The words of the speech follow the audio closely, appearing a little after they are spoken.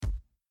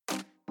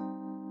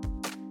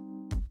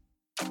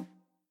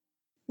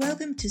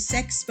Welcome to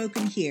Sex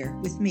Spoken Here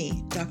with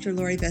me, Dr.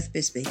 Lori Beth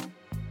Bisbee.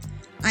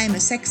 I am a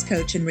sex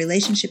coach and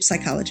relationship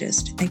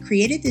psychologist and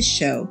created this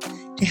show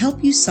to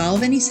help you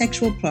solve any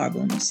sexual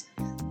problems,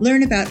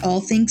 learn about all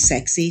things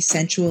sexy,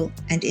 sensual,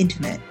 and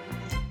intimate,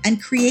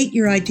 and create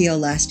your ideal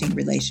lasting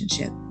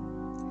relationship.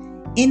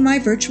 In my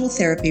virtual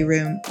therapy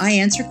room, I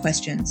answer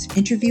questions,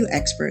 interview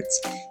experts,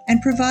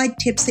 and provide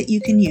tips that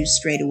you can use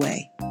straight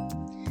away.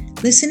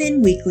 Listen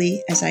in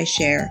weekly as I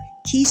share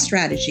key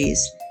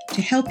strategies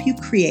to help you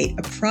create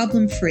a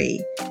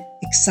problem-free,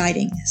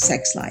 exciting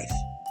sex life.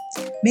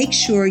 Make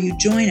sure you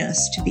join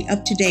us to be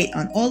up to date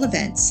on all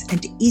events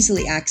and to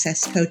easily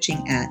access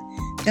coaching at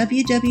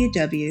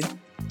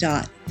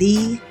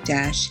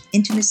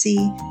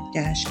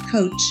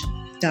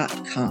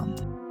www.the-intimacy-coach.com.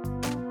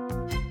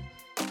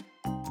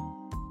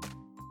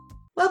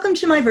 Welcome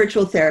to my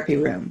virtual therapy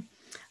room.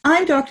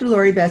 I'm Dr.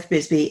 Lori Beth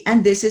Bisbee,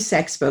 and this is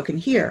Sex Spoken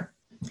Here.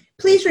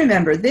 Please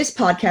remember, this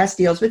podcast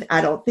deals with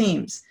adult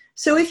themes.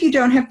 So if you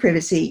don't have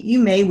privacy, you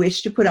may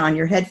wish to put on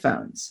your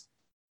headphones.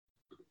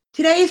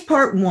 Today is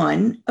part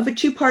one of a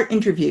two-part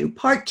interview.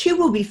 Part two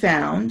will be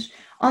found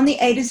on the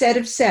A to Z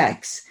of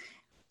sex.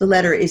 The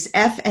letter is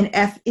F, and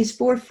F is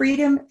for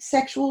freedom,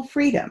 sexual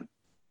freedom.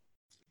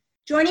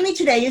 Joining me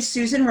today is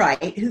Susan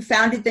Wright, who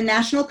founded the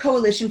National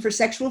Coalition for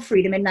Sexual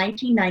Freedom in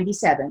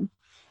 1997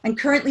 and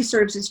currently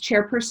serves as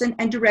chairperson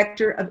and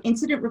director of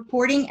incident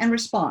reporting and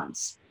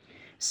response.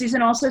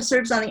 Susan also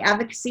serves on the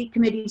advocacy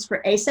committees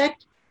for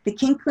AASECT, the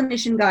Kink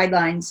Clinician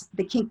Guidelines,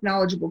 the Kink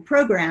Knowledgeable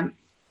Program,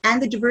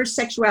 and the Diverse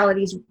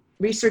Sexualities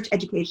Research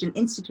Education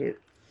Institute.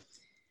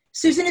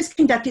 Susan has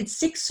conducted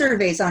 6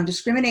 surveys on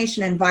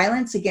discrimination and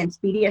violence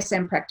against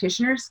BDSM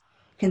practitioners,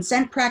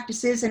 consent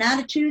practices and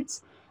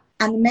attitudes,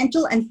 and the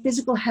mental and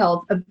physical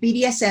health of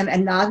BDSM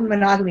and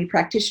non-monogamy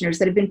practitioners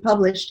that have been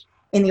published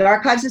in the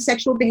Archives of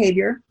Sexual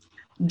Behavior,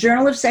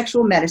 Journal of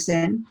Sexual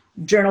Medicine,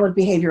 Journal of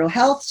Behavioral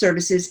Health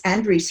Services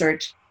and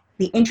Research,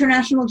 the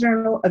International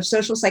Journal of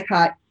Social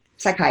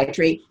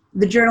Psychiatry,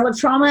 the Journal of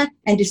Trauma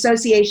and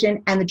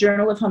Dissociation, and the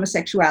Journal of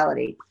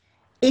Homosexuality.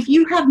 If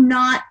you have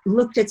not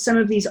looked at some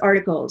of these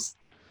articles,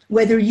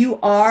 whether you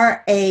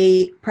are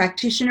a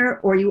practitioner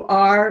or you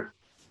are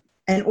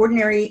an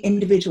ordinary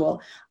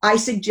individual, I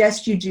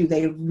suggest you do.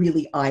 They are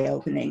really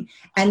eye-opening,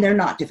 and they're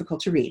not difficult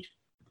to read.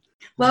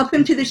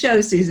 Welcome to the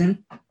show,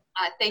 Susan.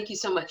 Thank you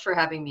so much for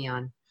having me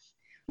on.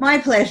 My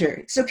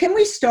pleasure. So can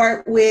we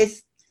start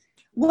with,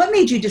 what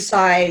made you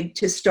decide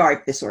to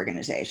start this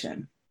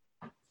organization?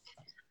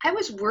 I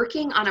was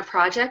working on a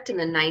project in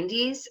the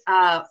 90s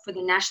for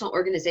the National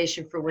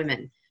Organization for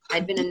Women.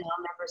 I'd been a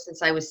non-member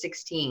since I was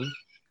 16.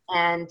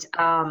 And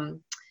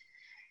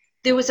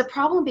there was a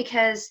problem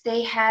because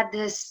they had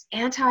this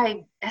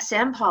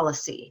anti-SM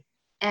policy.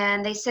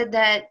 And they said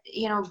that,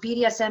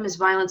 BDSM is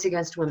violence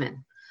against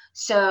women.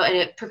 So, and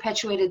it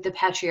perpetuated the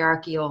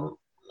patriarchal,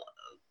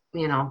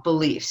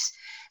 beliefs.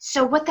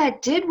 So what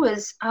that did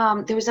was,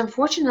 there was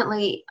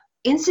unfortunately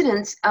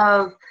incidents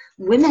of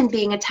women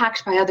being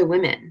attacked by other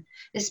women,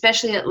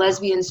 especially at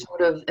lesbian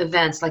sort of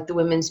events like the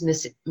Women's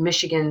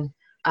Michigan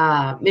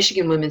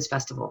Women's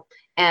Festival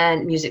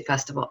and Music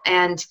Festival.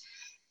 And,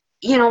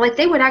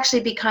 they would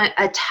actually be kind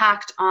of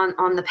attacked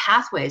on the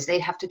pathways. They'd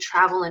have to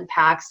travel in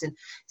packs and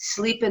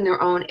sleep in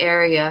their own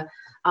area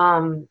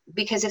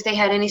because if they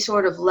had any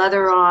sort of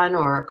leather on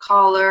or a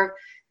collar,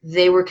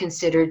 they were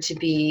considered to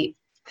be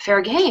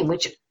fair game,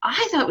 which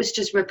I thought was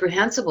just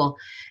reprehensible.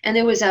 And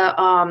there was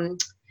a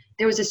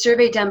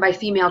survey done by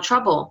Female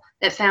Trouble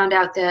that found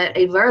out that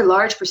a very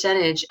large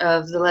percentage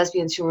of the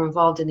lesbians who were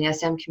involved in the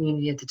SM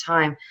community at the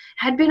time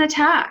had been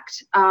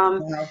attacked.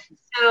 Wow.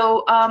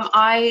 So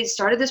I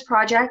started this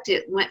project.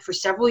 It went for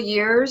several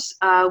years.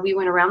 We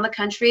went around the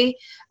country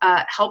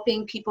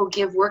helping people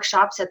give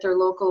workshops at their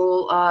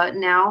local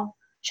NOW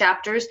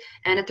chapters,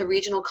 and at the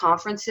regional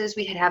conferences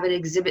we have an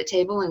exhibit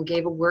table and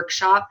gave a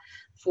workshop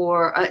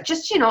for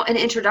just, an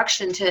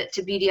introduction to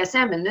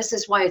BDSM. And this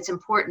is why it's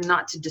important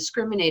not to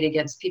discriminate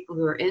against people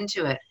who are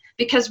into it,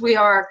 because we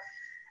are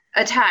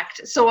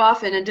attacked so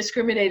often and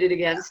discriminated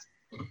against.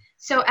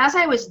 So as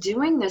I was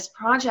doing this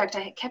project,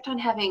 I kept on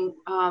having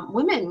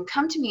women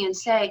come to me and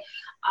say,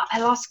 I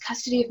lost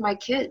custody of my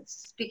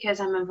kids because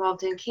I'm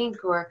involved in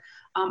kink, or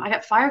I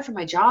got fired from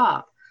my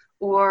job,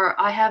 or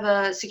I have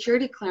a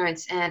security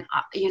clearance and,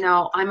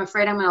 I'm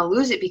afraid I'm going to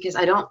lose it because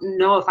I don't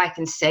know if I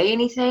can say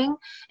anything.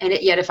 And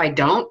yet if I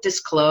don't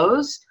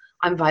disclose,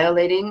 I'm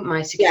violating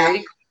my security.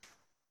 Yeah.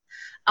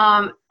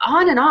 On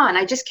and on.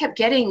 I just kept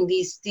getting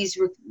these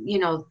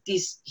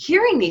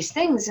hearing these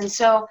things. And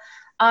so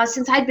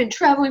since I'd been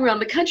traveling around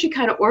the country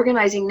kind of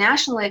organizing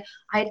nationally,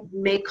 I'd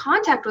made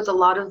contact with a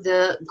lot of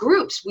the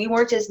groups. We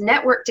weren't as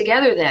networked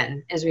together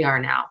then as we are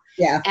now.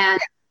 Yeah. And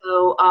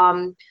so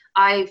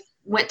I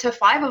went to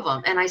 5 of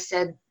them and I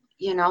said,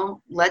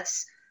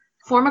 let's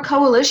form a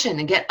coalition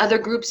and get other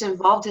groups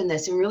involved in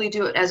this and really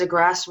do it as a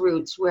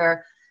grassroots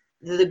where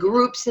the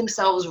groups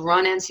themselves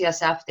run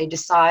NCSF. They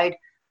decide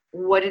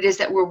what it is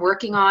that we're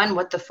working on,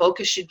 what the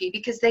focus should be,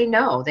 because they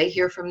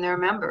hear from their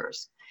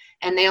members,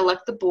 and they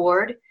elect the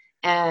board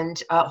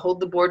and hold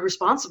the board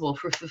responsible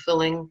for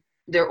fulfilling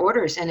their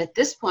orders. And at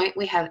this point,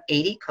 we have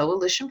 80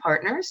 coalition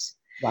partners.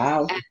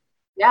 Wow. And,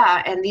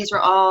 yeah, and these are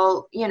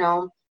all,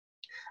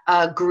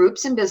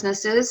 groups and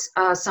businesses.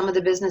 Some of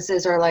the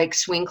businesses are like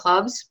swing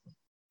clubs.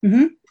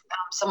 Mm-hmm.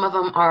 Some of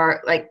them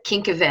are like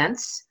kink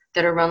events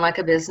that are run like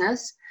a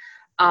business,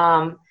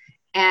 and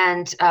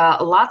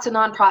lots of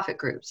nonprofit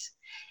groups.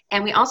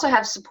 And we also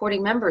have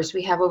supporting members.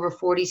 We have over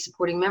 40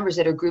 supporting members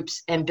that are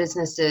groups and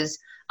businesses,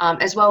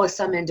 as well as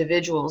some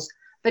individuals.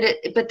 But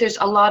there's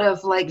a lot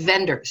of like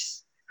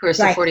vendors who are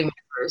supporting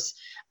members.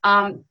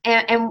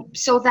 And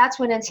so that's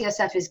what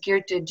NCSF is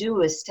geared to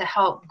do, is to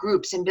help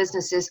groups and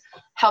businesses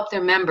help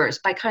their members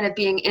by kind of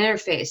being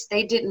interface.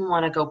 They didn't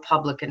want to go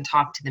public and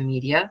talk to the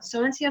media,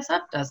 so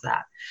NCSF does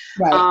that.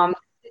 Right.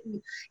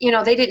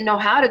 They didn't know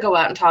how to go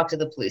out and talk to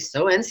the police,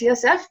 so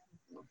NCSF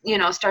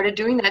started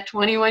doing that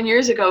 21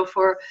 years ago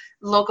for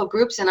local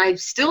groups. And I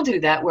still do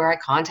that, where I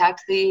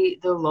contact the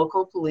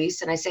local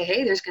police and I say,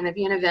 hey, there's going to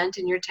be an event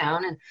in your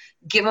town, and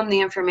give them the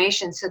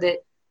information so that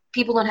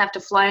people don't have to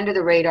fly under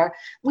the radar.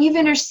 We've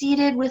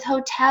interceded with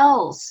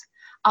hotels.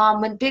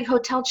 When big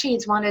hotel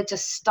chains wanted to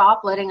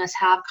stop letting us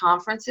have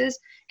conferences,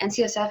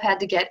 NCSF had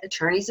to get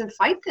attorneys and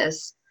fight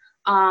this,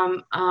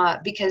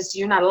 because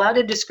you're not allowed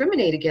to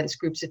discriminate against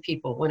groups of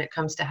people when it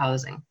comes to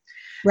housing.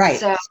 Right.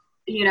 So,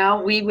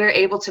 we were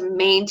able to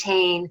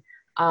maintain,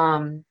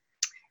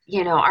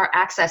 our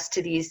access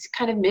to these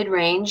kind of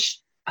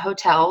mid-range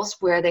hotels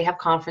where they have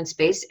conference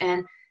space,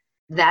 and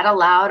that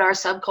allowed our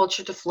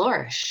subculture to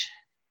flourish.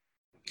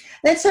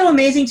 That's so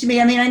amazing to me.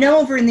 I mean, I know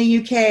over in the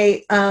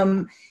UK,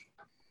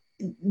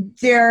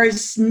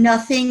 there's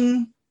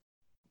nothing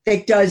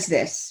that does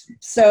this.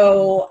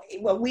 So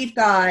what we've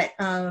got,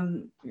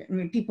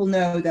 people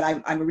know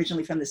that I'm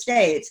originally from the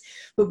States,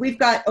 but we've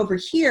got over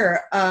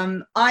here,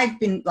 I've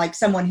been like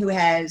someone who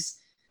has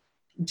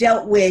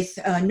dealt with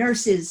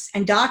nurses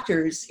and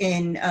doctors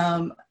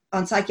on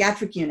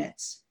psychiatric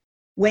units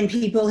when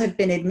people have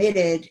been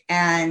admitted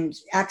and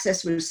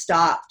access was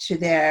stopped to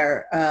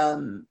their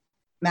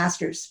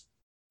masters.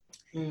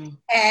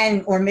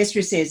 Or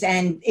mistresses,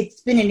 and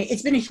it's been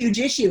a huge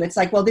issue. It's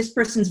like, well, this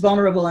person's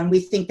vulnerable, and we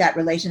think that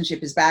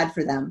relationship is bad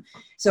for them.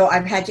 So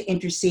I've had to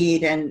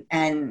intercede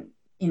and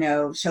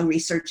show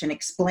research and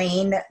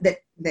explain that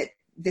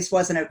this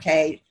wasn't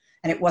okay,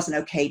 and it wasn't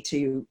okay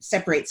to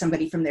separate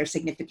somebody from their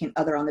significant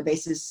other on the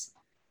basis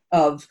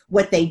of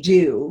what they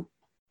do,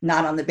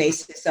 not on the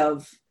basis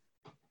of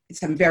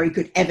some very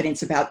good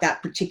evidence about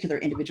that particular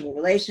individual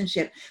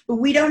relationship. But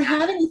we don't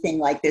have anything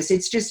like this.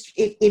 It's just,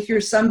 if you're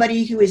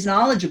somebody who is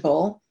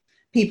knowledgeable,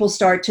 people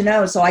start to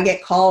know. So I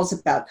get calls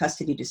about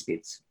custody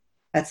disputes.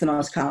 That's the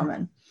most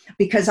common,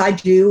 because I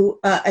do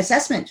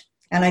assessment,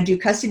 and I do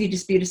custody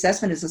dispute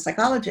assessment as a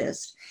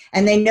psychologist.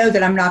 And they know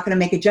that I'm not going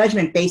to make a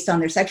judgment based on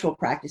their sexual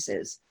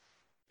practices.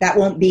 That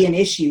won't be an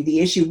issue. The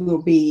issue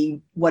will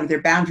be, what are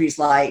their boundaries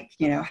like?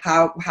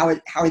 How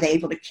are they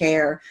able to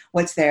care?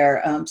 What's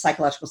their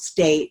psychological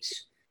state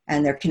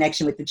and their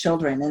connection with the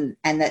children,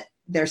 and that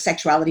their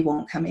sexuality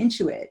won't come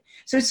into it.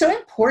 So it's so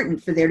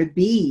important for there to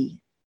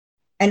be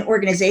an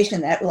organization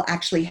that will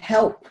actually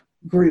help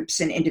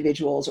groups and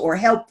individuals, or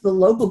help the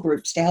local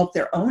groups to help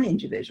their own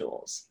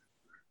individuals.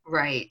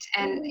 Right.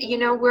 And,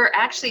 we're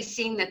actually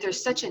seeing that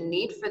there's such a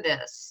need for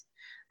this.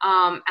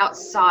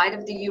 Outside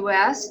of the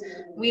US,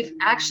 we've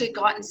actually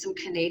gotten some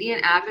Canadian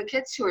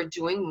advocates who are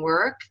doing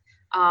work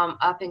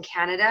up in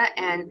Canada,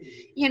 and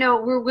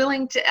we're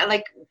willing to,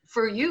 like,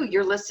 for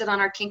you're listed on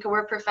our Kink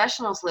Aware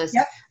professionals list.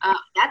 Yep.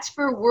 That's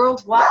for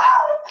worldwide,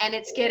 and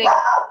it's getting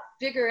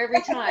bigger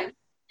every time.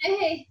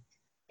 Hey.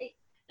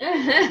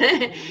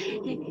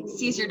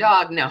 Sees your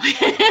dog. No.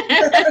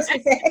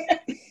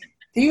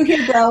 Do you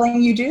hear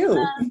growling? You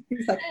do.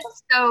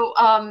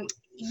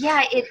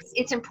 Yeah,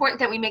 it's important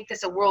that we make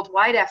this a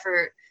worldwide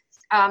effort,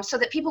 so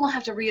that people don't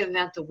have to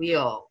reinvent the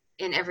wheel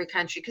in every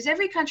country, because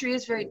every country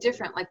is very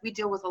different. Like, we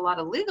deal with a lot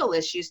of legal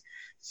issues,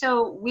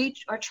 so we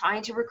are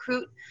trying to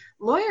recruit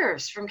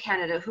lawyers from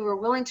Canada who are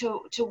willing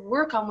to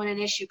work on when an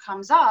issue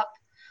comes up,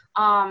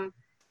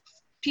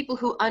 people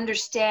who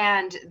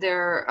understand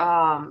their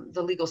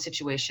the legal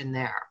situation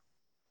there.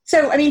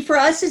 So, I mean, for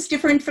us, it's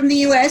different from the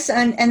US,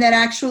 and that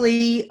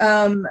actually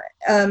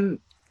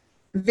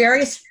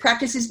various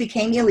practices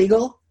became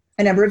illegal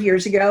a number of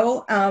years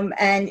ago.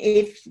 And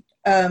if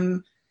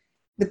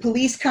the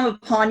police come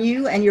upon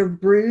you and you're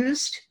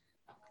bruised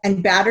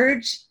and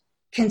battered,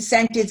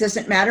 consent, it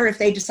doesn't matter. If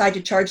they decide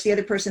to charge the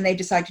other person, they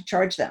decide to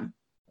charge them,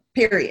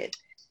 period.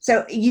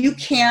 So you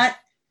can't,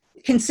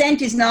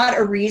 consent is not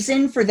a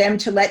reason for them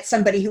to let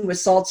somebody who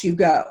assaults you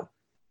go.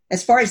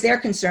 As far as they're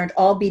concerned,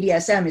 all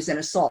BDSM is an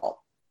assault.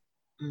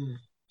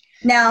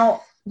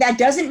 Now, that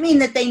doesn't mean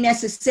that they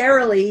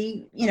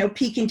necessarily,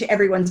 peek into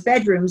everyone's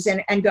bedrooms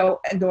and go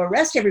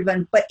arrest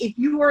everyone. But if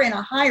you are in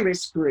a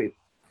high-risk group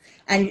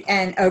and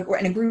in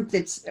a group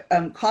that's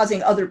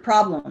causing other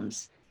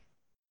problems,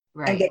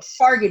 right, and get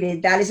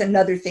targeted, that is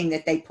another thing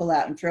that they pull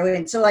out and throw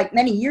in. So, like,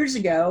 many years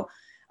ago,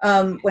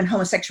 when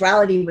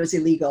homosexuality was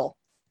illegal,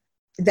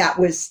 that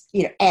was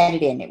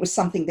added in. It was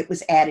something that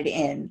was added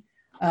in.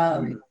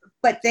 Right.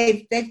 But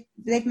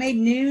they've made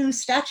new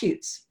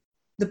statutes.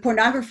 The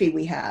pornography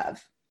we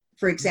have,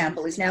 for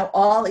example, is now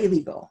all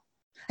illegal.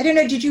 I don't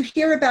know, did you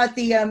hear about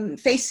the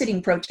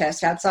face-sitting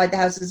protest outside the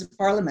Houses of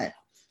Parliament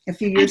a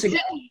few years ago?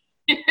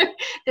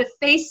 The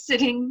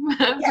face-sitting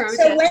protest.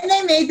 So when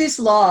they made this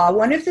law,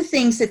 one of the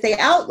things that they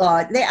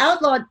outlawed,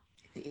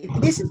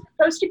 this is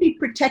supposed to be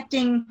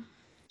protecting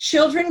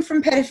children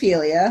from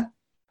pedophilia,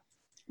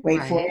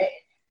 wait for it,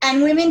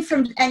 and women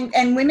from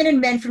and women and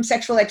men from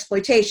sexual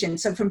exploitation,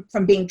 so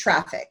from being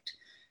trafficked.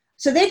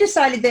 So they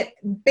decided that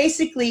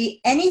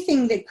basically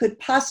anything that could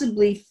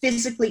possibly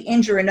physically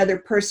injure another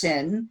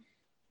person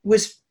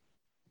was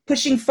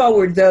pushing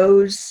forward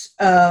those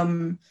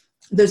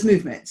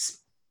movements,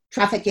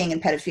 trafficking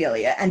and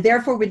pedophilia, and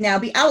therefore would now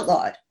be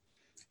outlawed.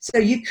 So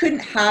you couldn't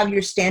have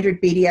your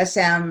standard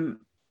BDSM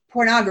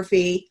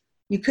pornography,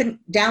 you couldn't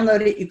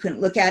download it, you couldn't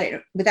look at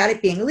it without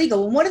it being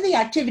illegal. And one of the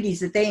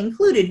activities that they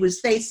included was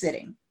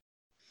face-sitting.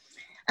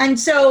 And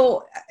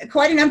so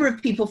quite a number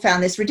of people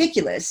found this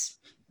ridiculous.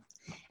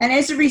 And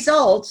as a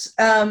result,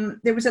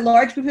 there was a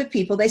large group of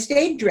people, they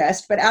stayed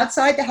dressed, but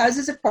outside the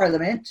Houses of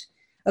Parliament,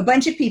 a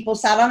bunch of people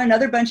sat on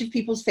another bunch of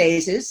people's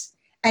faces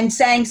and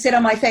sang "Sit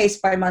on My Face"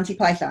 by Monty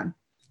Python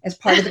as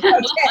part of the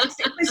protest.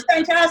 It was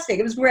fantastic.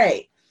 It was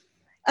great.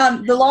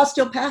 The law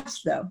still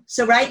passed, though.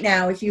 So right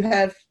now, if you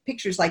have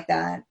pictures like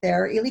that,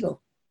 they're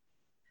illegal.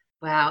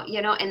 Wow.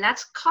 And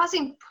that's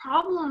causing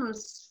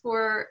problems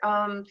for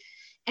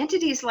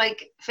entities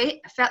like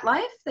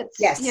FetLife that's,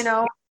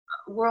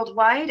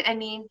 worldwide. I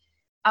mean,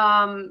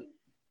 I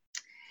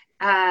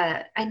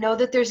know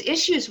that there's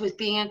issues with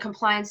being in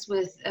compliance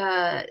with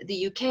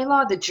the UK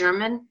law, the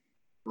German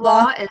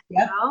law as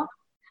well.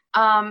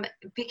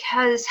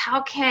 Because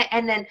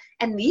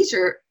and these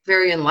are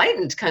very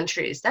enlightened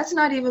countries. That's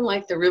not even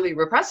like the really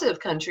repressive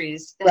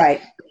countries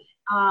that,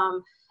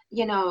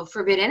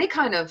 forbid any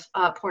kind of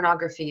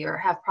pornography or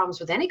have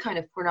problems with any kind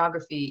of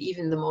pornography,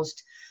 even the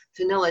most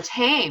vanilla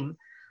tame.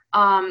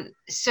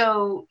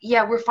 So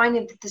yeah, we're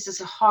finding that this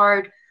is a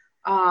hard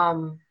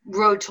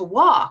road to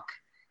walk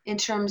in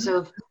terms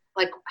of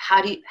like,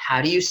 how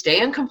do you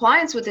stay in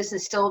compliance with this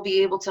and still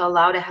be able to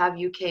allow to have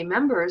UK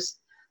members,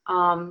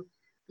 on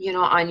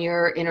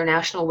your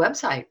international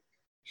website?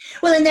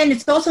 Well, and then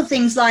it's also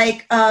things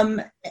like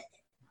the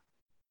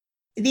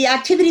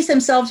activities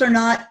themselves are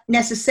not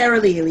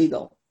necessarily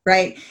illegal,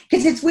 right?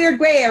 Because it's weird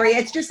gray area.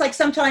 It's just like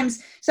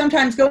sometimes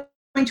going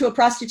to a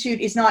prostitute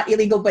is not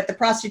illegal, but the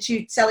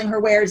prostitute selling her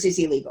wares is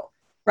illegal,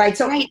 right?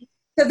 So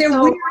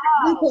they're weird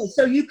loopholes.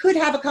 So you could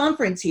have a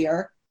conference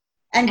here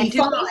and be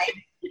fine,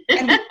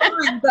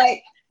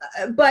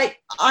 but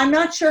I'm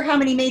not sure how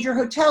many major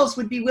hotels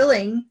would be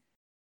willing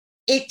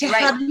to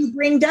have you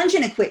bring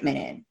dungeon equipment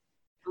in,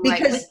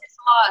 because with this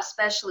law,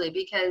 especially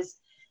because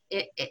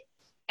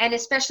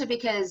especially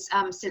because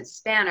since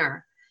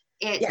Spanner,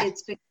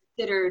 it's been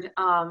considered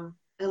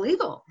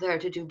illegal there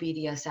to do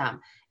BDSM,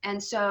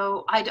 and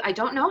so I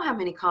don't know how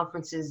many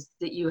conferences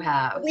that you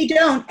have. We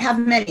don't have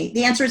many.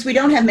 The answer is we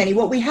don't have many.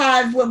 When we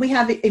have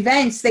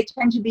events, they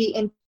tend to be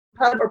in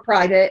pub or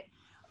private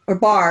or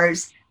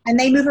bars, and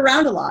they move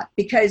around a lot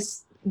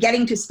because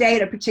getting to stay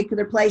at a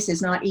particular place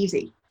is not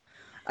easy.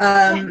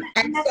 And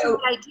that's so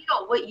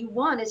ideal. What you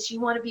want is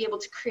you want to be able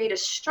to create a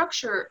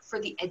structure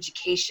for the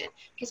education,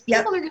 because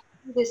people are going to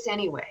do this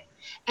anyway.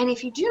 And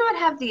if you do not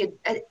have the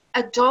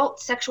adult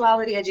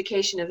sexuality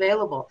education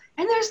available,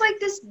 and there's like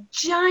this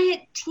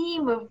giant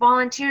team of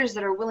volunteers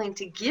that are willing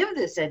to give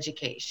this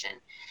education,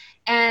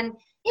 and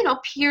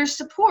peer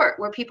support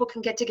where people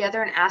can get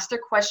together and ask their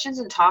questions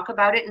and talk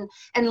about it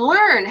and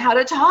learn how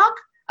to talk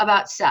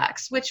about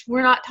sex, which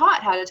we're not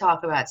taught how to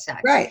talk about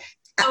sex. Right.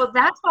 So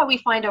that's why we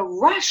find a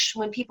rush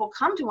when people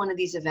come to one of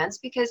these events,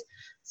 because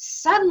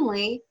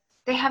suddenly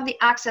they have the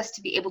access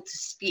to be able to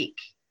speak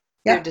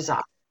their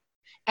desire.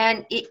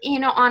 And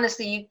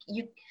honestly,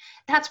 you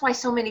that's why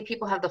so many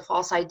people have the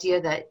false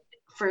idea that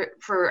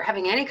for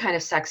having any kind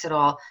of sex at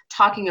all,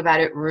 talking about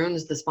it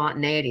ruins the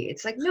spontaneity.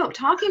 It's like, no,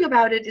 talking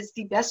about it is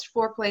the best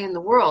foreplay in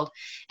the world.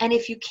 And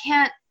if you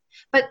can't,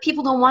 but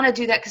people don't want to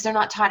do that because they're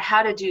not taught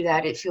how to do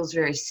that. It feels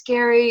very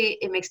scary.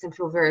 It makes them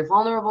feel very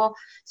vulnerable.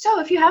 So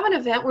if you have an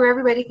event where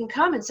everybody can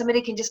come and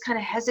somebody can just kind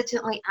of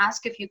hesitantly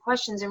ask a few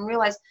questions and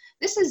realize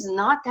this is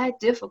not that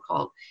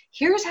difficult,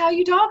 here's how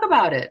you talk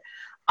about it.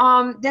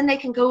 Then they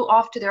can go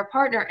off to their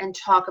partner and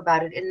talk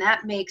about it. And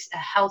that makes a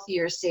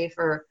healthier,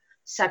 safer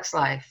sex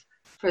life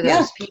for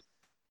those people.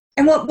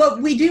 And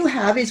what we do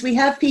have is we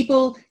have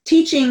people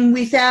teaching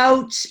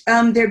without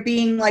there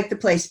being like the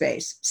play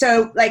space.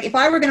 So like if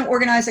I were going to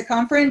organize a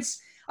conference,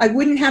 I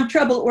wouldn't have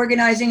trouble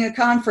organizing a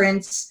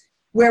conference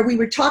where we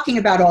were talking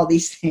about all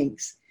these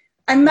things.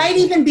 I might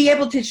even be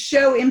able to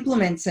show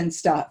implements and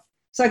stuff.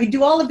 So I could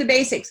do all of the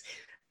basics.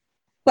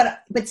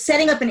 But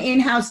setting up an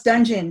in-house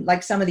dungeon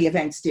like some of the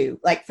events do,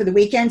 like for the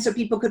weekend so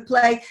people could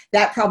play,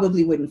 that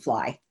probably wouldn't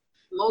fly.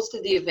 Most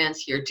of the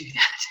events here do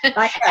that.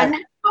 And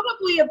that's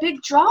probably a big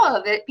draw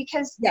of it,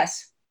 because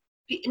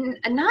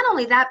not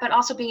only that, but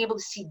also being able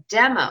to see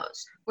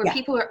demos where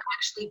people are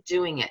actually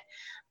doing it.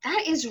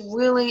 That is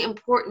really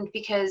important,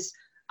 because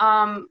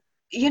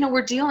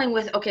we're dealing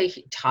with, okay,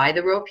 tie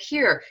the rope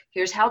here.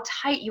 Here's how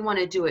tight you want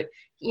to do it.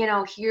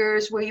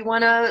 Here's where you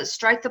want to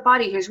strike the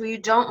body. Here's where you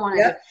don't want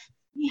to do it.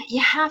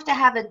 You have to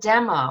have a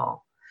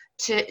demo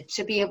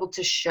to be able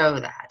to show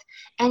that.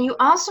 And you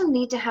also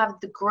need to have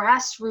the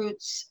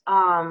grassroots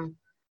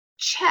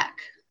check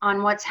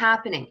on what's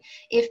happening.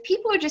 If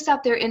people are just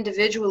out there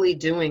individually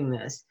doing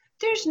this,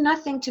 there's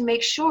nothing to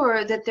make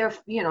sure that they're,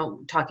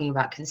 talking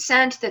about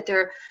consent, that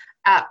they're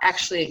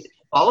actually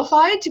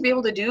qualified to be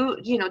able to do,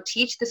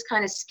 teach this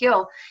kind of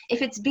skill.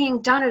 If it's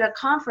being done at a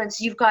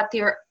conference, you've got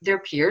their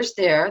peers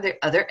there, their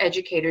other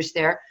educators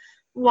there,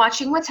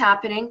 watching what's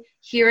happening,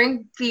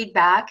 hearing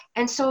feedback.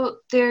 And so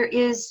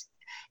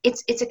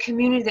it's a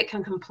community that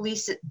can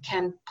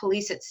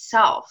police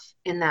itself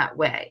in that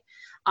way,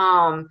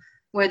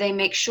 where they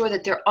make sure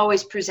that they're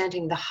always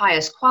presenting the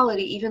highest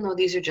quality, even though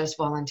these are just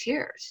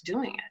volunteers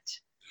doing it.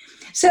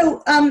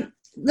 So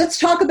let's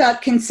talk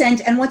about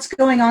consent and what's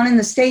going on in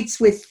the States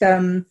with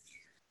the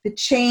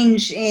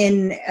change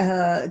in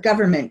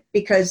government,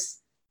 because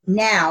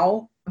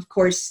now, of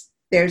course,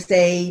 there's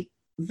a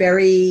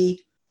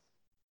very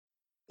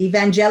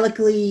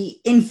evangelically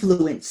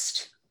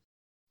influenced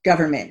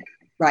government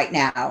right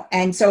now.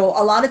 And so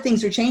a lot of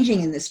things are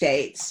changing in the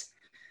States.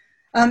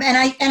 And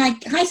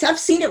I've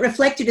seen it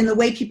reflected in the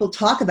way people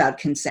talk about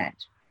consent.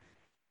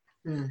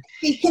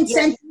 The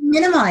consent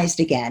minimized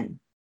again.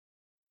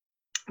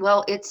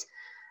 Well, it's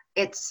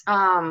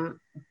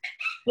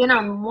been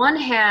on one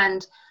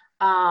hand,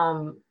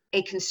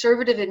 a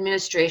conservative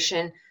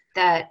administration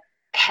that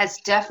has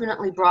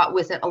definitely brought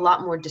with it a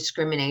lot more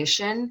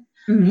discrimination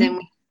than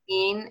we've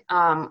seen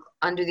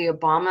under the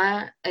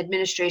Obama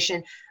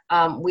administration.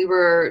 We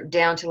were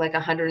down to like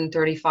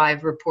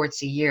 135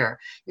 reports a year.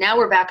 Now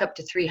we're back up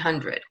to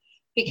 300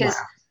 because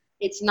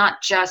it's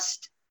not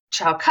just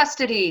child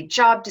custody,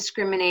 job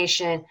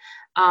discrimination,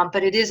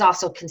 but it is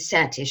also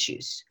consent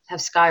issues have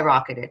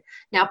skyrocketed.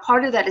 Now,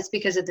 part of that is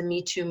because of the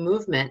Me Too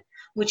movement,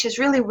 which has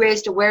really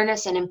raised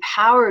awareness and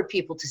empowered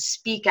people to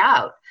speak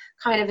out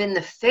kind of in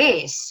the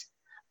face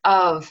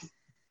of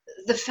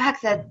the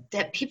fact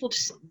that people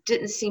just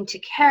didn't seem to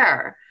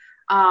care,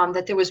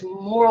 that there was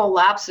moral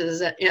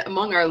lapses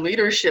among our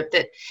leadership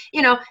that,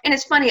 and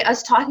it's funny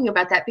us talking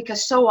about that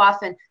because so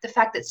often the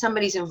fact that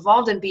somebody's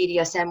involved in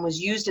BDSM was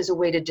used as a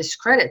way to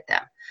discredit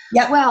them.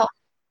 Yeah. Well,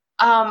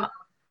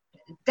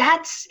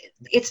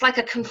 it's like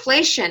a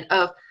conflation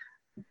of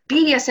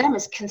BDSM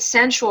is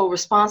consensual,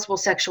 responsible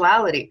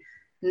sexuality.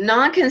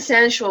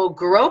 Non-consensual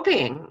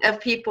groping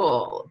of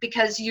people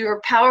because you're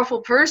a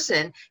powerful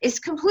person is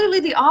completely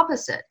the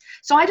opposite.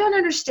 So I don't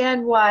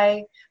understand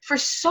why for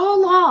so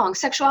long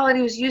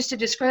sexuality was used to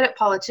discredit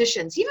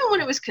politicians, even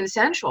when it was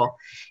consensual.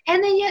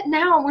 And then yet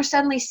now we're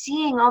suddenly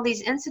seeing all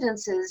these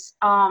incidences,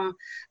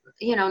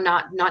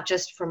 not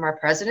just from our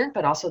president,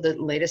 but also the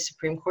latest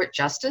Supreme Court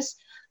justice,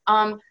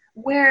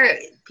 where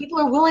people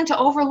are willing to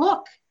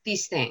overlook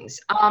these things.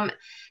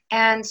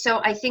 And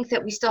so I think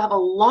that we still have a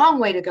long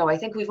way to go. I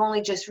think we've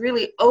only just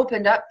really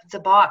opened up the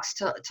box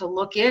to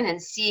look in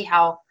and see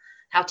how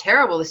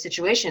terrible the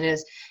situation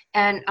is.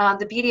 And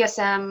the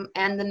BDSM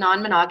and the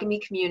non-monogamy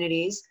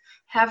communities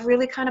have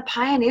really kind of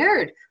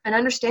pioneered an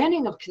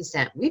understanding of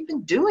consent. We've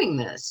been doing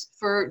this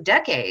for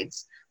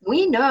decades.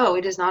 We know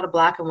it is not a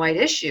black and white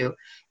issue.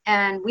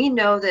 And we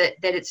know that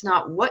it's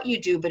not what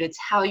you do, but it's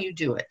how you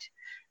do it.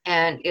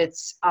 And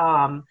it's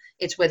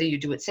whether you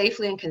do it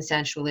safely and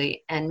consensually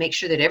and make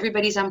sure that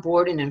everybody's on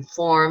board and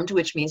informed,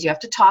 which means you have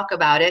to talk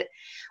about it.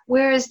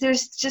 Whereas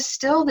there's just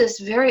still this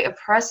very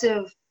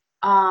oppressive,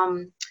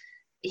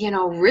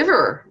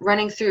 river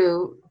running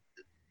through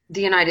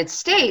the United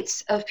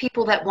States of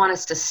people that want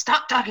us to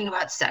stop talking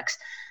about sex,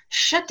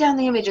 shut down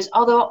the images.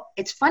 Although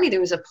it's funny, there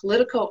was a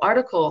Politico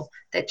article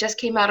that just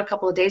came out a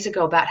couple of days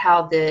ago about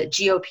how the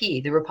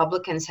GOP, the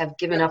Republicans, have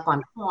given up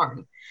on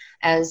porn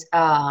as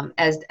an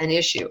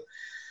issue.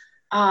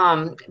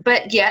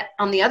 But yet,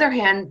 on the other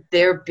hand,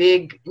 their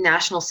big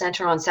National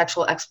Center on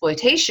Sexual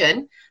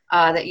Exploitation,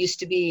 that used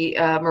to be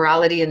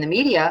Morality in the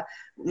Media,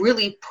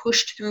 really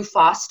pushed through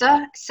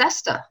FOSTA,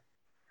 SESTA.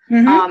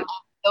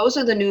 Those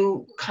are the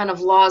new kind of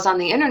laws on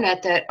the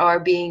internet that are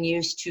being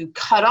used to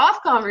cut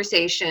off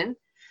conversation,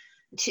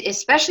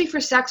 especially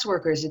for sex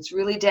workers. It's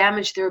really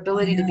damaged their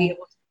ability to be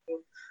able to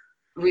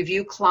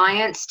review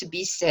clients, to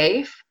be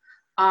safe.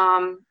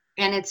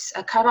 And it's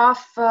a cut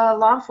off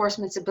law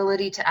enforcement's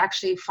ability to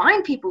actually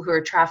find people who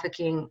are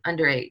trafficking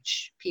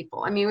underage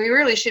people. I mean, we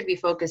really should be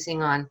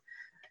focusing on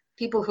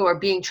people who are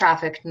being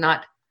trafficked,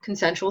 not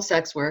consensual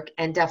sex work,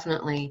 and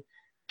definitely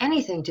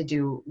anything to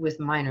do with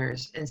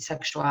minors and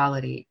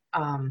sexuality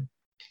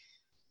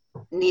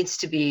needs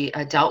to be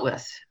dealt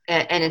with.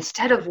 And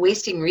instead of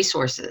wasting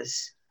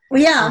resources.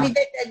 Well, yeah, I mean,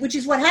 which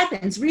is what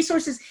happens.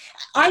 Resources,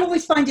 I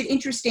always find it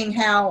interesting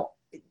how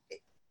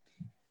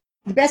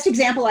the best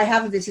example I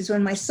have of this is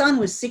when my son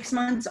was 6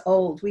 months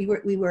old. We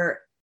were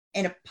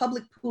in a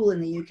public pool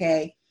in the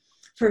UK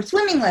for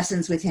swimming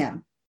lessons with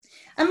him.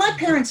 And my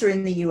parents are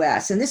in the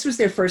US, and this was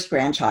their first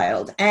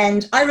grandchild.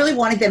 And I really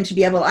wanted them to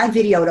be able, I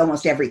videoed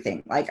almost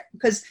everything, like,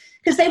 because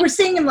they were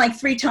seeing him like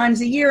 3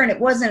 times a year and it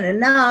wasn't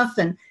enough.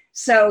 And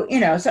so,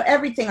 so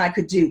everything I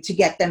could do to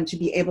get them to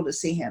be able to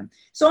see him.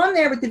 So I'm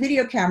there with the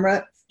video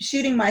camera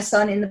shooting my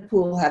son in the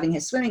pool, having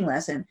his swimming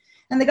lesson.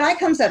 And the guy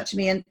comes up to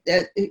me, and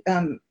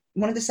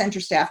one of the center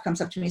staff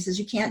comes up to me and says,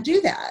 "You can't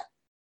do that."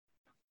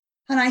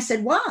 And I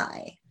said,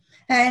 "Why?"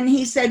 And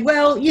he said,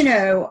 "Well, you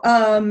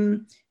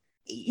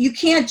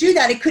can't do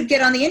that. It could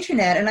get on the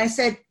internet." And I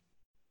said,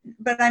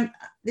 "But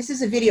this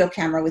is a video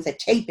camera with a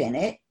tape in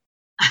it.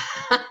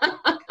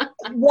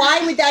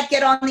 Why would that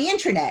get on the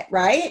internet?"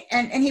 Right.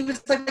 And he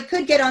was like, "It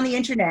could get on the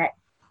internet.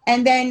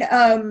 And then,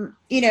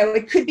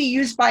 it could be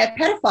used by a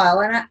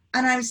pedophile."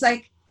 And I was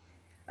like,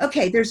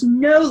 okay, there's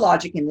no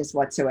logic in this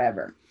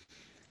whatsoever.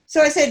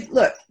 So I said,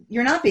 "Look,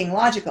 you're not being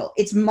logical.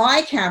 It's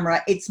my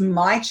camera. It's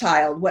my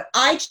child. What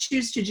I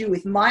choose to do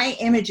with my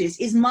images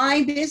is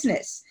my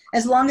business,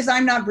 as long as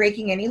I'm not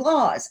breaking any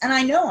laws." And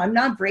I know I'm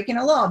not breaking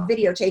a law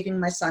videotaping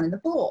my son in the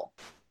pool.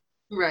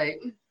 Right.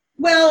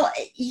 Well,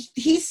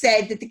 he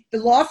said that the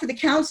law for the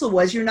council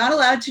was you're not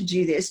allowed to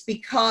do this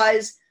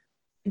because,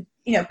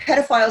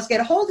 pedophiles get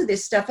a hold of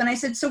this stuff. And I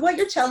said, "So what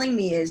you're telling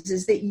me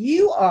is that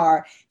you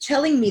are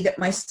telling me that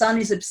my son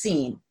is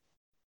obscene."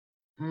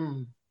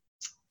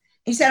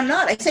 He said, "I'm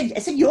not." I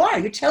said, "You are.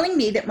 You're telling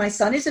me that my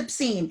son is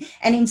obscene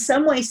and in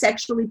some way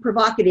sexually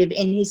provocative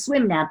in his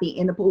swim nappy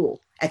in the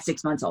pool at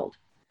 6 months old.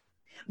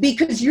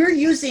 Because you're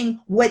using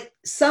what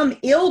some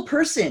ill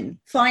person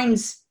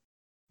finds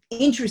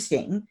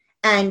interesting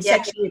and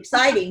sexually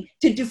exciting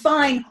to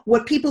define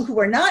what people who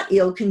are not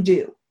ill can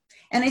do."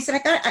 And I said,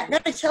 I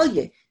got to tell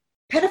you,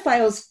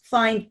 pedophiles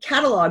find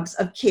catalogs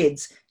of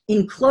kids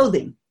in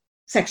clothing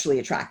sexually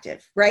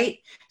attractive, right?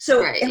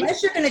 So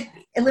unless you're going to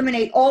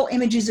eliminate all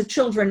images of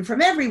children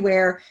from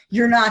everywhere,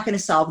 you're not going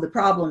to solve the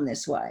problem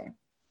this way.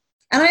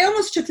 And I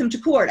almost took them to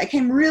court. I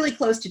came really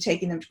close to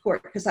taking them to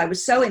court because I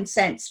was so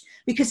incensed,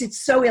 because it's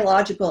so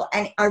illogical,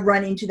 and I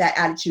run into that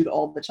attitude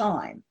all the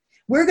time.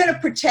 We're going to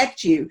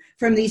protect you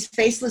from these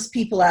faceless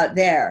people out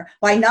there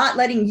by not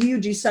letting you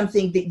do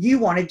something that you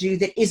want to do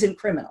that isn't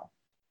criminal.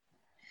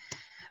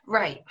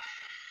 Right.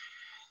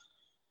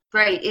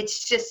 Right.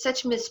 It's just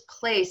such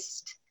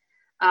misplaced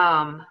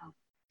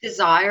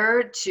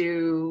desire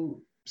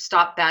to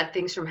stop bad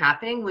things from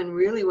happening, when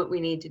really what we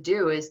need to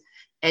do is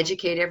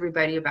educate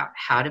everybody about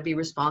how to be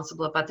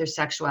responsible about their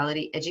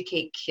sexuality,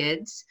 educate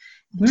kids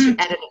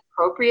at an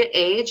appropriate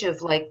age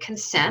of like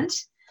consent.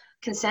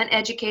 Consent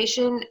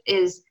education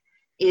is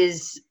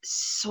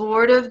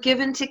sort of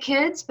given to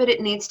kids, but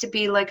it needs to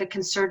be like a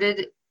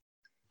concerted,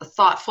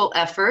 thoughtful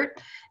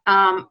effort,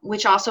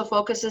 which also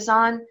focuses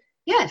on,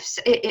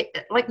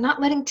 like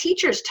not letting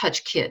teachers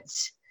touch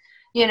kids,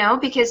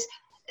 because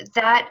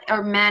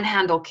or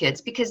manhandle kids,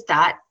 because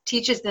that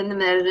teaches them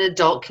that an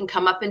adult can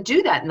come up and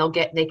do that, and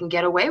they can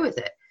get away with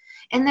it.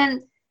 And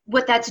then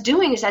what that's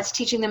doing is that's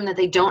teaching them that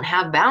they don't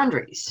have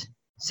boundaries.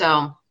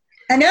 So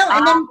I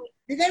know.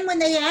 And then when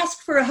they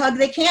ask for a hug,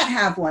 they can't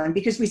have one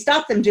because we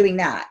stopped them doing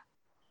that.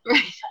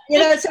 Right.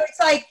 So it's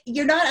like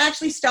you're not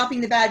actually stopping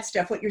the bad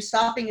stuff. What you're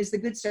stopping is the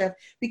good stuff,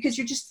 because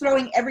you're just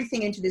throwing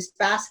everything into this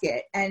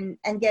basket and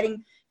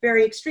getting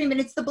very extreme. And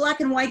it's the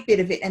black and white bit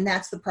of it, and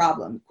that's the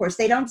problem. Of course,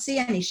 they don't see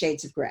any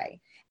shades of gray.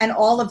 And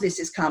all of this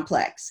is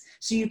complex.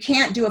 So you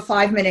can't do a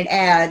 5-minute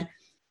ad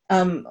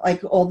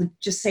like all the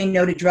Just Say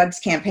No to Drugs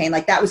campaign,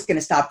 like that was going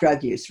to stop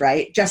drug use,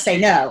 right? Just say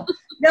no.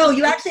 No,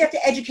 you actually have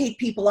to educate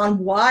people on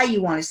why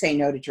you want to say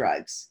no to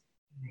drugs.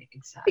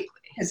 Exactly.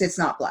 Because it's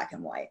not black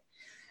and white.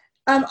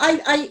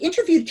 I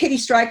interviewed Kitty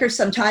Stryker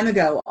some time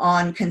ago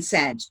on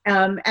consent,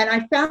 and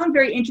I found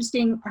very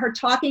interesting her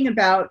talking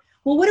about,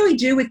 well, what do we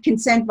do with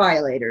consent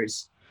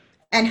violators?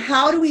 And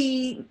how do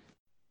we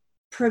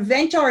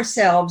prevent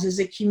ourselves as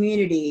a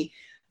community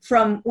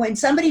from, when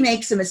somebody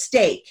makes a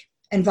mistake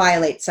and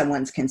violates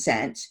someone's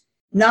consent,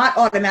 not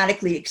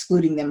automatically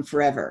excluding them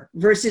forever,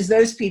 versus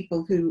those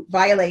people who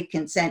violate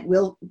consent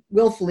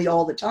willfully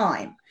all the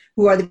time,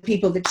 who are the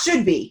people that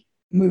should be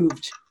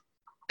moved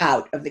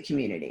out of the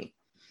community.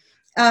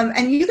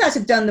 And you guys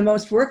have done the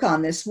most work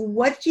on this.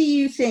 What do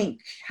you think?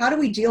 How do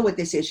we deal with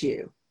this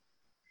issue?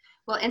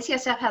 Well,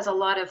 NCSF has a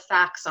lot of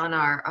facts on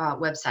our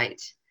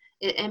website,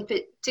 in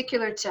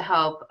particular to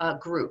help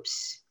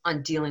groups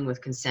on dealing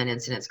with consent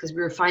incidents, because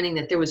we were finding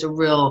that there was a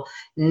real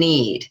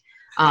need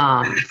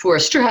for a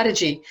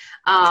strategy,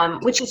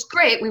 which is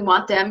great. We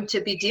want them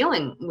to be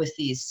dealing with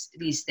these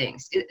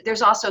things.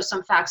 There's also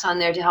some facts on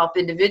there to help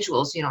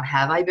individuals,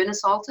 have I been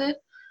assaulted?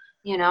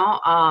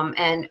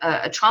 And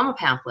a trauma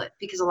pamphlet,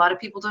 because a lot of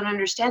people don't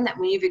understand that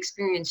when you've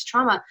experienced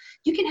trauma,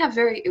 you can have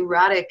very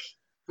erratic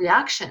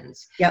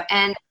reactions. Yep.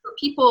 And for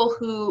people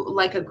who,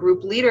 like a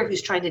group leader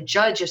who's trying to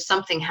judge if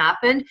something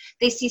happened,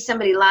 they see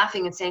somebody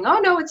laughing and saying, "Oh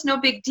no, it's no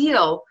big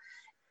deal,"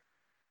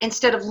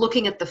 instead of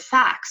looking at the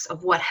facts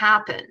of what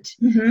happened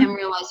and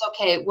realize,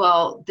 okay,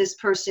 well, this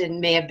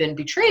person may have been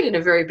betrayed in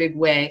a very big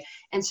way,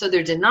 and so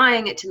they're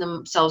denying it to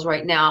themselves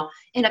right now.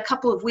 In a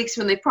couple of weeks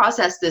when they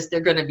process this, they're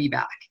going to be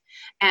back.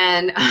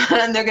 And,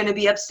 and they're going to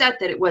be upset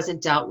that it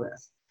wasn't dealt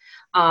with,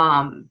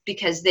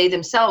 because they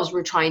themselves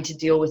were trying to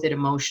deal with it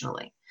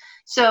emotionally.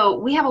 So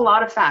we have a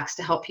lot of facts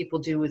to help people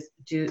deal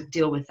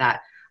with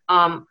that.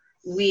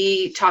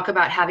 We talk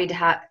about having to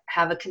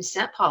have a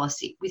consent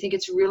policy. We think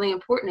it's really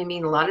important. I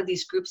mean, a lot of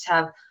these groups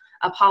have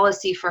a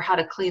policy for how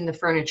to clean the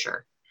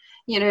furniture.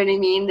 You know what I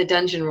mean? The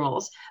dungeon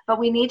rules. But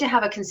we need to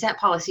have a consent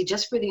policy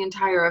just for the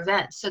entire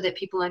event so that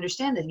people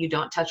understand that you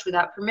don't touch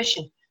without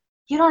permission.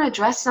 You don't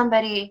address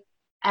somebody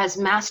as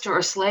master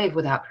or slave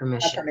without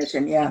permission. Without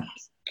permission, yeah.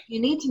 You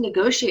need to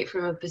negotiate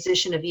from a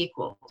position of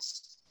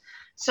equals.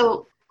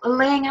 So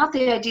laying out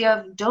the idea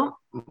of don't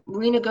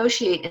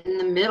renegotiate in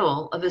the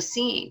middle of a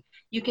scene.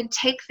 You can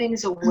take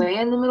things away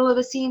in the middle of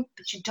a scene,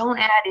 but you don't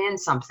add in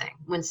something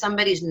when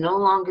somebody's no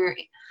longer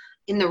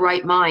in the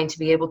right mind to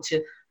be able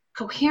to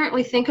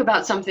coherently think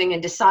about something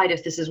and decide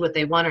if this is what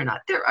they want or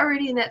not. They're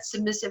already in that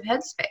submissive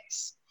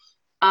headspace,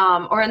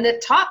 or in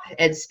the top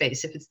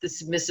headspace if it's the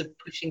submissive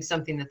pushing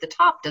something that the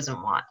top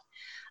doesn't want.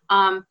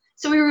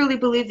 So we really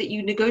believe that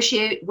you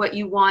negotiate what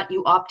you want,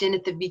 you opt in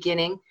at the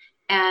beginning,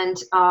 and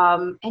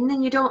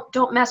then you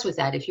don't mess with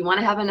that. If you want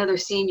to have another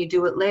scene, you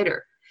do it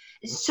later.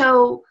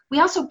 So we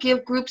also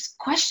give groups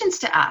questions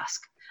to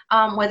ask,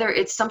 whether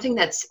it's something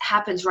that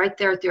happens right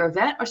there at their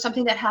event or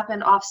something that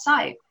happened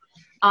off-site,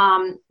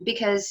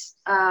 because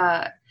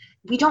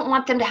we don't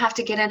want them to have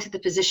to get into the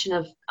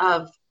position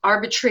of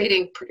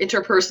arbitrating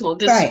interpersonal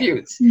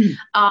disputes.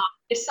 Right.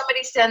 If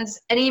somebody sends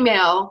an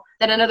email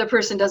that another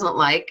person doesn't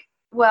like,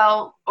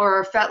 well,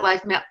 or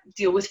FetLife,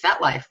 deal with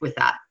FetLife with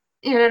that.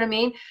 You know what I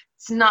mean?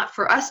 It's not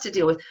for us to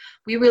deal with.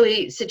 We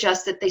really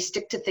suggest that they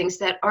stick to things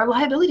that are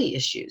liability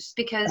issues,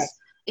 because right.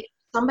 If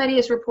somebody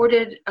has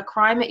reported a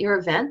crime at your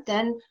event,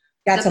 then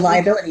that's a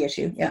liability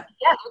issue. Yeah.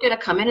 Yeah, they're going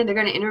to come in and they're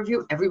going to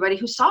interview everybody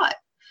who saw it.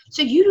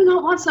 So you do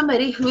not want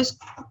somebody who is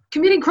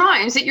committing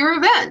crimes at your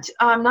event.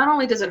 Not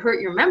only does it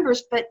hurt your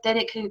members, but then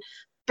it can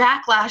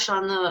backlash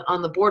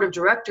on the board of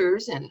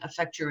directors and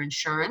affect your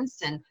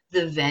insurance and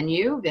the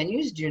venue.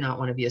 Venues do not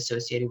want to be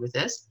associated with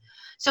this.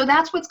 So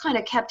that's what's kind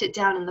of kept it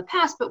down in the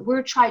past, but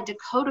we're trying to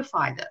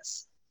codify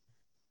this.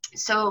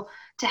 So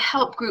to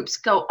help groups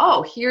go,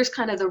 oh, here's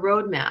kind of the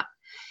roadmap.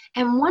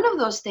 And one of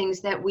those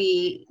things that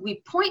we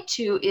point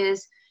to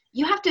is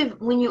you have to,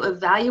 when you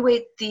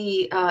evaluate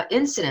the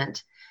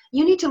incident,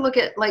 you need to look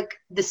at like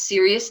the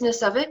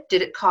seriousness of it.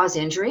 Did it cause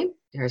injury?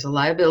 There's a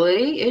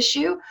liability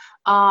issue.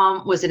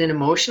 Was it an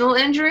emotional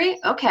injury?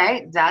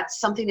 Okay, that's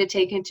something to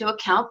take into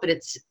account, but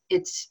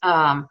it's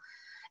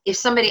if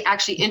somebody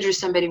actually injures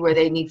somebody where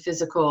they need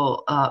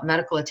physical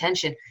medical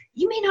attention,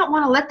 you may not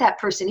want to let that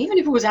person, even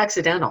if it was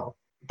accidental,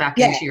 back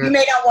into your... You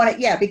may not want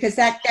it, because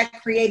that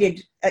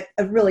created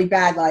a really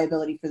bad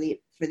liability for the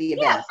event.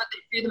 Yeah,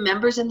 for the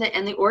members and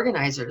the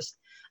organizers.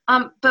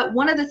 But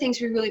one of the things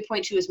we really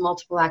point to is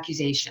multiple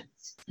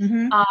accusations.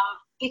 Mm-hmm.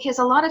 Because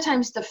a lot of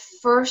times the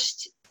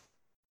first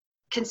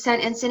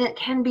consent incident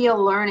can be a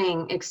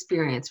learning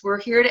experience. We're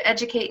here to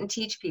educate and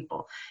teach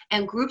people.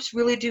 And groups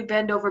really do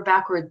bend over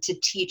backward to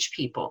teach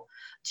people.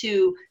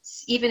 To,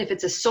 even if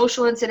it's a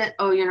social incident,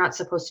 oh, you're not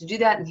supposed to do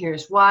that, and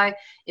here's why.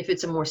 If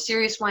it's a more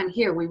serious one,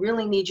 here, we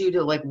really need you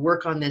to like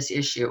work on this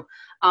issue.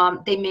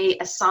 They may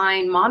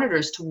assign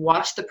monitors to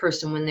watch the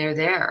person when they're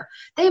there.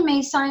 They may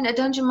assign a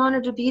dungeon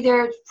monitor to be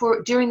there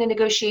during the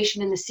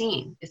negotiation in the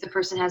scene, if the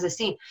person has a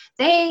scene.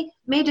 They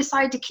may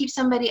decide to keep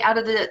somebody out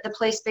of the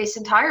play space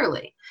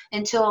entirely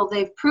until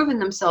they've proven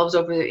themselves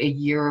over a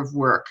year of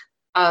work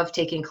of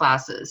taking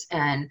classes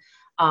and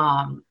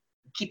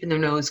keeping their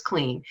nose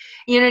clean.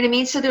 You know what I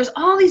mean? So there's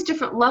all these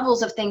different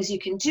levels of things you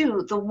can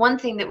do. The one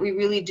thing that we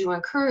really do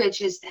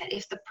encourage is that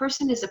if the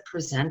person is a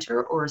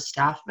presenter or a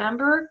staff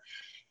member,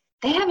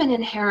 they have an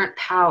inherent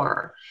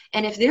power.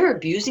 And if they're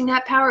abusing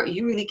that power,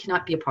 you really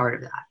cannot be a part of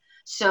that.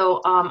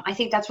 So I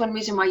think that's one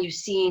reason why you've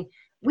seen,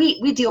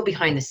 we deal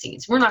behind the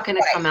scenes. We're not going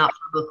to come out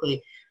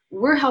publicly.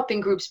 We're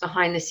helping groups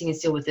behind the scenes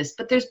deal with this.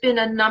 But there's been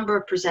a number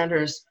of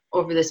presenters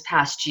over this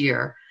past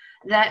year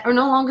that are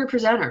no longer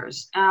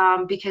presenters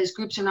because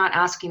groups are not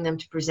asking them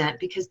to present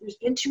because there's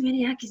been too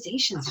many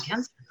accusations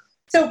against them.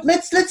 So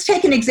let's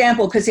take an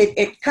example because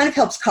it kind of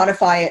helps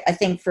codify it, I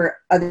think, for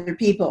other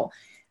people.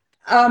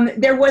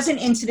 There was an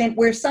incident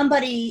where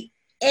somebody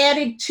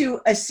added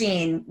to a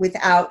scene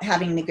without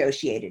having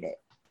negotiated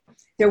it.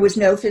 There was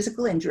no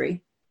physical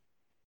injury.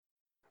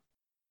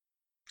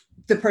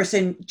 The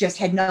person just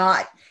had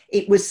not,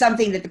 it was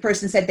something that the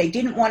person said they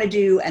didn't want to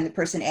do, and the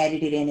person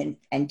added it in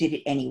and did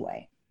it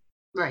anyway.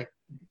 Right.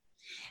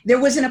 There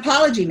was an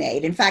apology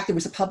made. In fact, there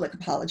was a public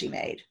apology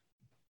made.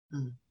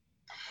 Mm.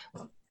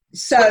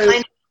 So, what kind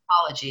of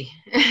apology?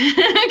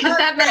 Because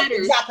that matters. Right,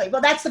 exactly.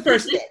 Well, that's the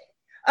first bit.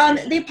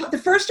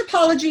 The first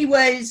apology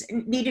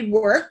needed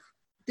work.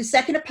 The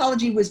second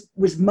apology was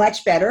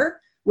much better.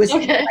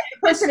 Okay. The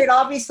person had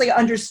obviously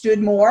understood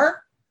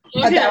more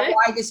about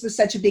why this was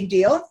such a big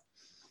deal.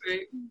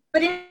 Right.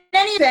 But in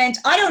any event,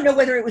 I don't know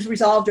whether it was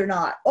resolved or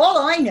not. All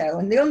I know,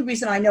 and the only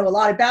reason I know a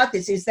lot about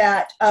this, is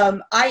that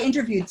I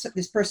interviewed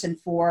this person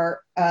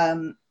for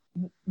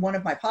one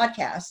of my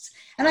podcasts,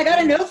 and I got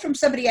a note from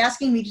somebody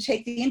asking me to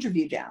take the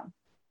interview down.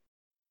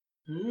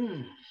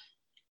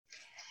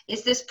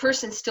 Is this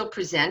person still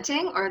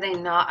presenting, or are they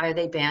not? Are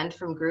they banned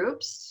from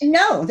groups?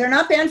 No, they're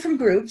not banned from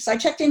groups. I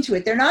checked into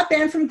it. They're not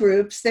banned from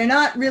groups. They're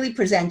not really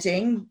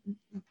presenting.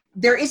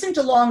 There isn't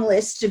a long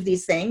list of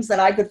these things that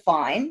I could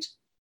find,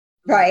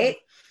 right?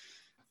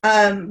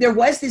 There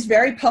was this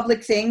very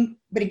public thing,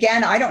 but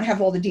again, I don't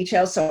have all the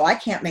details, so I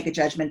can't make a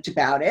judgment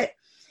about it.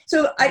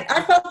 So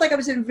I felt like I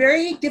was in a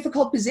very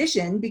difficult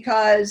position,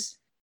 because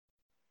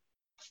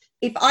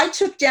if I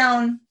took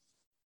down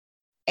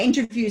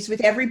interviews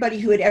with everybody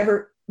who had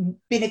ever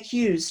been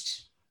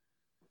accused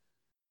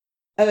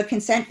of a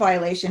consent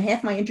violation,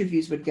 half my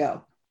interviews would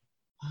go.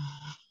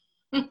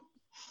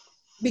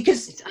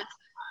 Because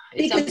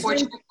it's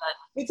unfortunate.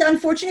 It's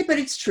unfortunate, but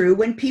it's true.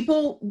 When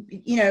people,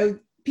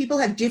 people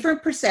have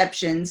different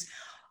perceptions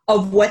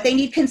of what they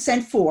need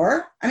consent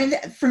for. I mean,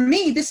 for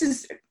me, this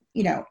is,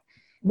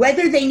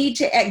 whether they need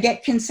to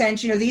get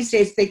consent, these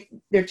days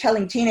they're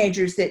telling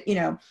teenagers that,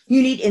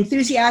 you need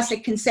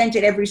enthusiastic consent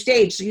at every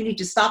stage. So you need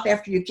to stop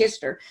after you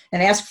kissed her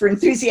and ask for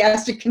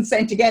enthusiastic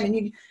consent again.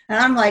 And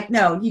I'm like,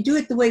 no, you do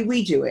it the way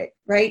we do it,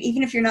 right?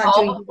 Even if you're not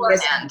doing it,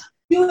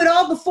 do it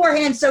all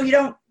beforehand so you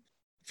don't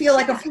feel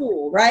like a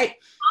fool, right?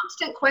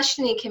 Constant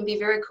questioning can be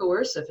very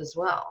coercive as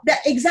well.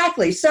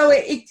 Exactly. So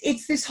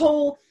it's this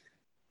whole...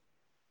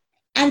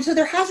 And so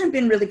there hasn't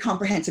been really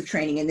comprehensive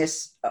training in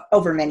this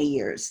over many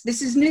years.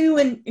 This is new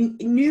and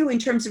new in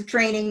terms of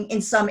training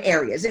in some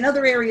areas. In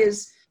other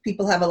areas,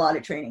 people have a lot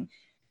of training.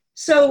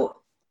 So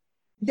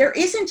there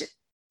isn't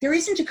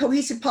a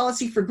cohesive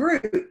policy for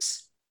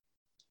groups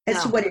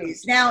as to what it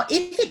is. Now,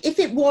 if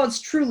it was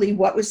truly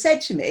what was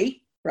said to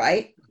me,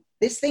 right,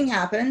 this thing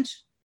happened,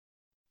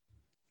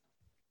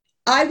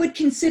 I would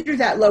consider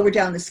that lower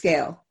down the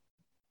scale.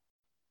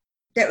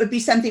 That would be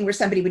something where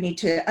somebody would need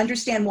to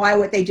understand why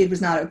what they did was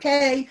not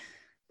okay,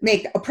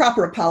 make a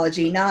proper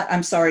apology, not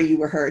I'm sorry you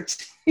were hurt,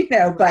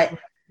 but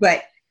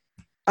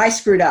I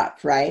screwed up,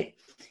 right?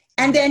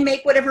 And then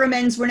make whatever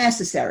amends were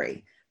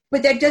necessary.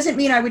 But that doesn't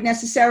mean I would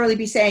necessarily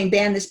be saying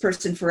ban this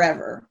person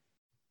forever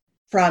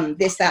from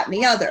this, that, and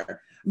the other.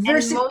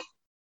 Versus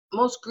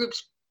most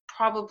groups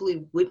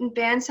probably wouldn't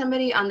ban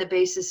somebody on the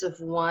basis of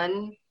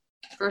one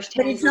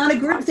firsthand. But it's not a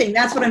group thing.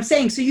 That's what I'm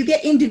saying. So you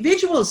get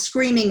individuals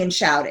screaming and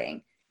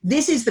shouting.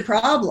 This is the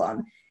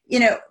problem.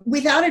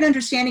 Without an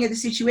understanding of the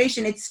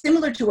situation, it's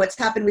similar to what's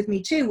happened with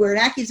Me Too, where an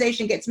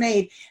accusation gets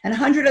made and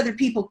 100 other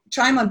people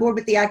chime on board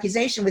with the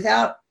accusation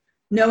without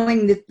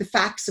knowing the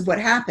facts of what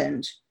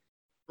happened.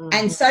 Mm-hmm.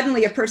 And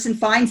suddenly a person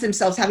finds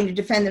themselves having to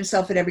defend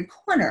themselves at every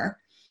corner.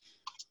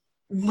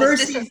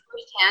 Was this a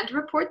first-hand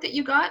report that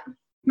you got?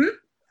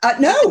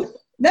 No,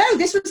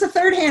 this was a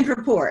third-hand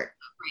report.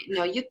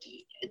 No,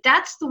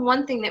 that's the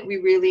one thing that we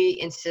really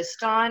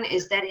insist on,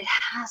 is that it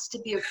has to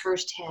be a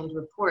first-hand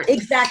report.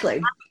 Exactly.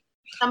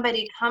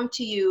 Somebody come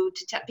to you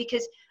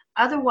because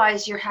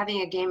otherwise you're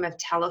having a game of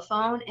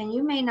telephone and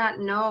you may not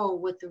know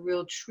what the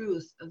real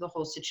truth of the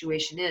whole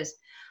situation is.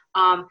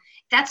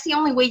 That's the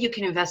only way you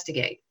can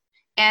investigate.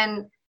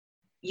 And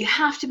you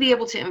have to be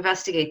able to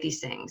investigate these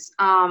things.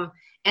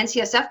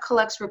 NCSF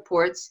collects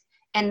reports,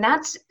 and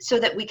that's so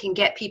that we can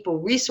get people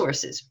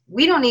resources.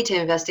 We don't need to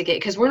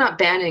investigate because we're not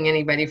banning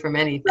anybody from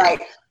anything.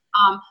 Right.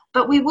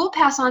 But we will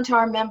pass on to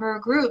our member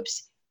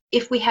groups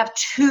if we have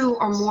 2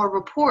 or more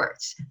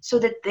reports so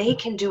that they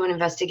can do an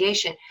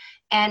investigation.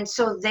 And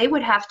so they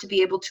would have to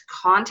be able to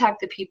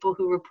contact the people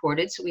who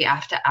reported. So we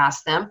have to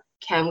ask them,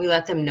 can we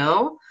let them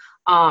know?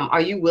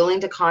 Are you willing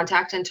to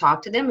contact and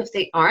talk to them? If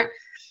they aren't,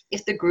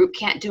 if the group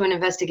can't do an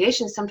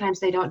investigation, sometimes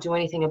they don't do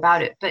anything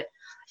about it. But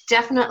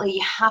definitely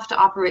you have to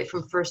operate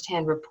from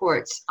firsthand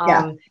reports.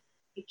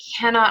 You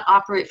cannot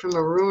operate from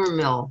a rumor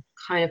mill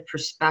kind of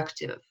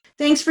perspective.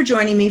 Thanks for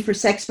joining me for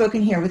Sex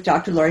Spoken Here with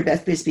Dr. Lori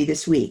Beth Bisbee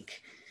this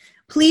week.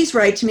 Please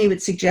write to me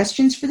with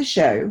suggestions for the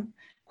show,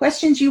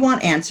 questions you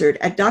want answered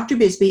at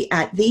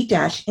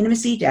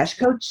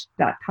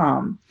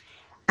drbisbee@the-intimacy-coach.com,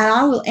 and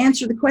I will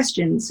answer the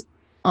questions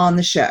on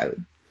the show.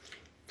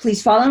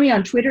 Please follow me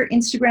on Twitter,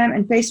 Instagram,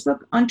 and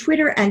Facebook. On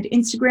Twitter and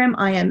Instagram,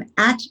 I am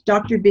at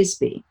Dr.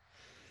 Bisbee.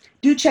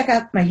 Do check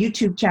out my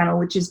YouTube channel,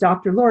 which is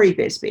Dr. Lori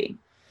Bisbee.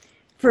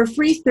 For a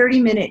free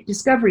 30-minute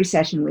discovery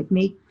session with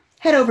me,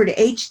 head over to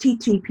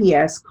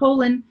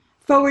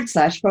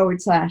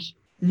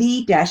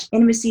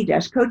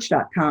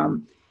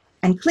https://the-intimacy-coach.com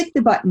and click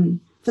the button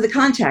for the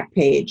contact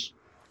page.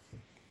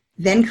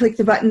 Then click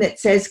the button that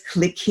says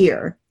click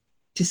here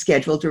to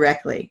schedule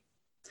directly.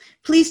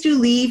 Please do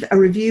leave a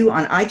review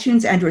on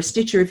iTunes and/or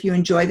Stitcher if you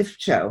enjoy the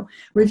show.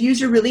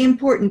 Reviews are really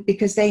important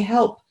because they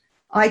help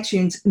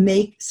iTunes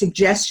make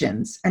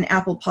suggestions, and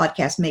Apple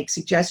Podcasts make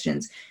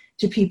suggestions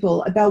to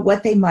people about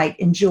what they might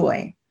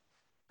enjoy.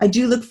 I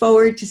do look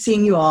forward to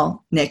seeing you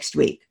all next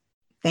week.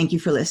 Thank you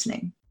for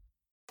listening.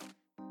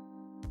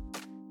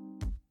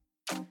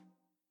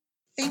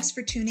 Thanks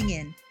for tuning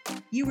in.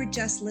 You were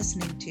just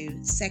listening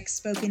to Sex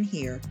Spoken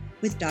Here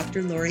with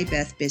Dr. Lori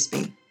Beth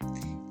Bisbee.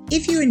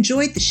 If you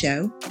enjoyed the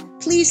show,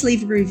 please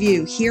leave a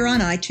review here on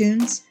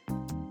iTunes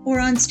or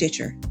on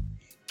Stitcher.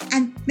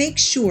 And make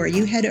sure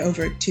you head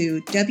over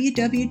to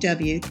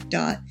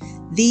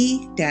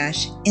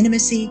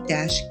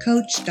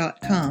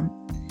www.the-intimacy-coach.com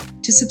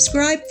to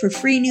subscribe for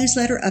free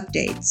newsletter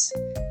updates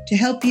to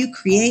help you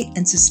create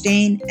and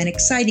sustain an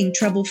exciting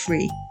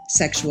trouble-free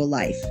sexual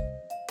life.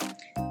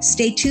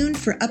 Stay tuned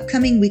for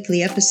upcoming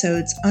weekly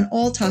episodes on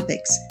all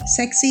topics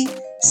sexy,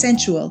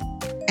 sensual,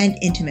 and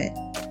intimate.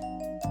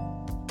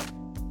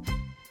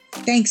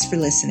 Thanks for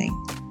listening.